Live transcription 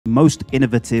most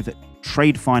innovative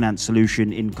trade finance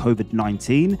solution in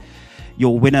COVID-19.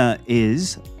 Your winner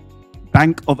is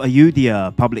Bank of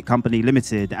Ayudhya Public Company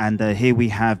Limited. And here we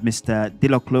have Mr.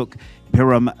 Dilokluk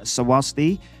Piram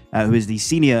Sawasti, who is the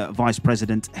Senior Vice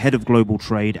President, Head of Global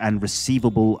Trade and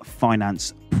Receivable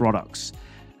Finance Products.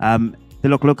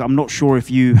 Dilokluk, I'm not sure if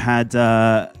you had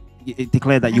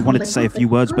declared that you wanted to say a few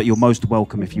words, but you're most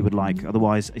welcome if you would like.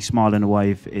 Otherwise, a smile and a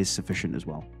wave is sufficient as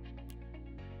well.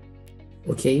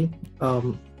 Okay.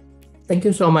 Thank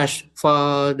you so much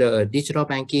for the Digital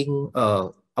Banking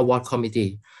Award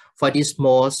Committee for this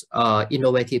most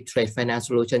innovative trade finance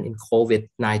solution in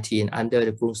COVID-19 under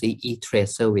the Krungsri e-Trade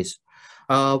service.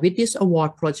 With this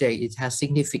award project, it has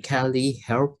significantly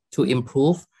helped to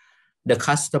improve the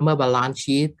customer balance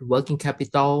sheet, working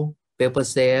capital, paper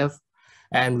safe,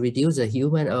 and reduce the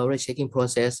human error checking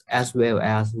process, as well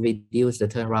as reduce the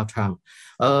turnaround time.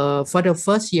 For the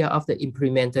first year of the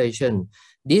implementation,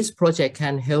 this project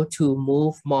can help to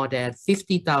move more than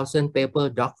 50,000 paper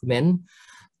documents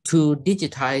to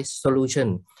digitized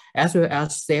solution, as well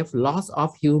as save lots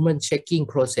of human checking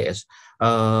process.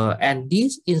 And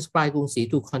this inspires Krungsri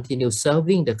to continue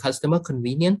serving the customer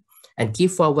convenient and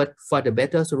keep forward for the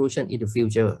better solution in the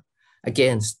future.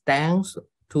 Again, thanks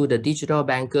to the digital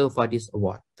banker for this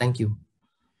award. Thank you.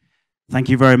 Thank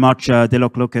you very much,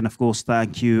 Dilokluk, and of course,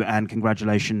 thank you and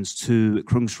congratulations to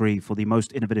Krungsri for the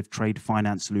most innovative trade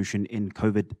finance solution in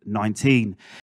COVID-19.